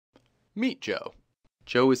Meet Joe.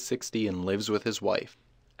 Joe is 60 and lives with his wife.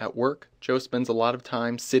 At work, Joe spends a lot of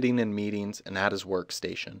time sitting in meetings and at his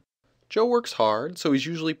workstation. Joe works hard, so he's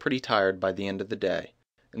usually pretty tired by the end of the day.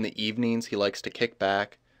 In the evenings, he likes to kick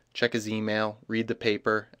back, check his email, read the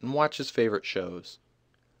paper, and watch his favorite shows.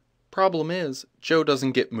 Problem is, Joe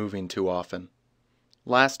doesn't get moving too often.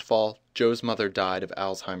 Last fall, Joe's mother died of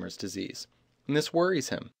Alzheimer's disease, and this worries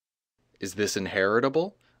him. Is this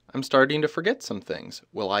inheritable? I'm starting to forget some things.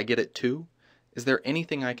 Will I get it too? Is there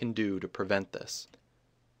anything I can do to prevent this?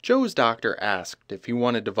 Joe's doctor asked if he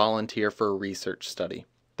wanted to volunteer for a research study,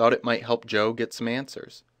 thought it might help Joe get some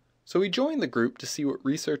answers. So he joined the group to see what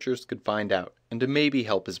researchers could find out and to maybe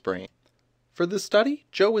help his brain. For the study,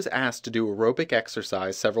 Joe was asked to do aerobic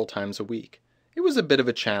exercise several times a week. It was a bit of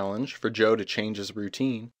a challenge for Joe to change his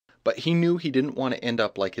routine, but he knew he didn't want to end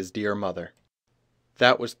up like his dear mother.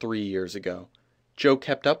 That was 3 years ago. Joe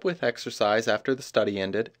kept up with exercise after the study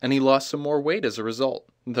ended, and he lost some more weight as a result,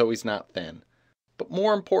 though he's not thin. But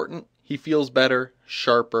more important, he feels better,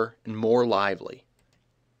 sharper, and more lively.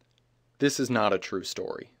 This is not a true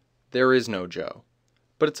story. There is no Joe.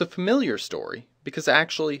 But it's a familiar story, because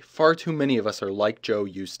actually, far too many of us are like Joe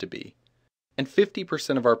used to be. And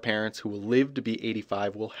 50% of our parents who will live to be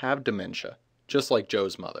 85 will have dementia, just like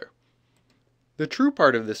Joe's mother. The true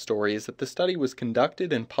part of this story is that the study was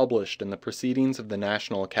conducted and published in the Proceedings of the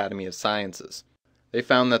National Academy of Sciences. They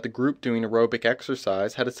found that the group doing aerobic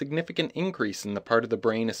exercise had a significant increase in the part of the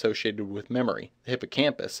brain associated with memory, the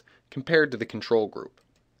hippocampus, compared to the control group.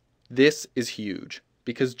 This is huge,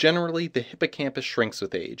 because generally the hippocampus shrinks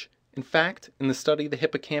with age. In fact, in the study the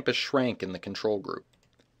hippocampus shrank in the control group.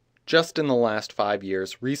 Just in the last 5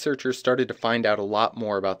 years, researchers started to find out a lot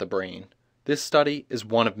more about the brain. This study is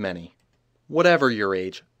one of many. Whatever your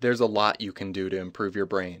age, there's a lot you can do to improve your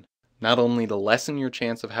brain. Not only to lessen your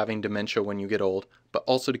chance of having dementia when you get old, but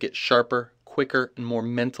also to get sharper, quicker, and more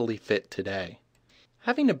mentally fit today.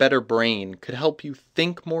 Having a better brain could help you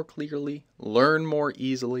think more clearly, learn more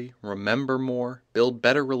easily, remember more, build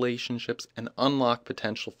better relationships, and unlock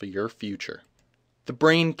potential for your future. The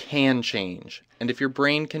brain can change, and if your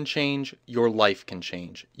brain can change, your life can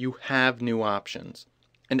change. You have new options,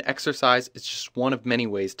 and exercise is just one of many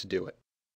ways to do it.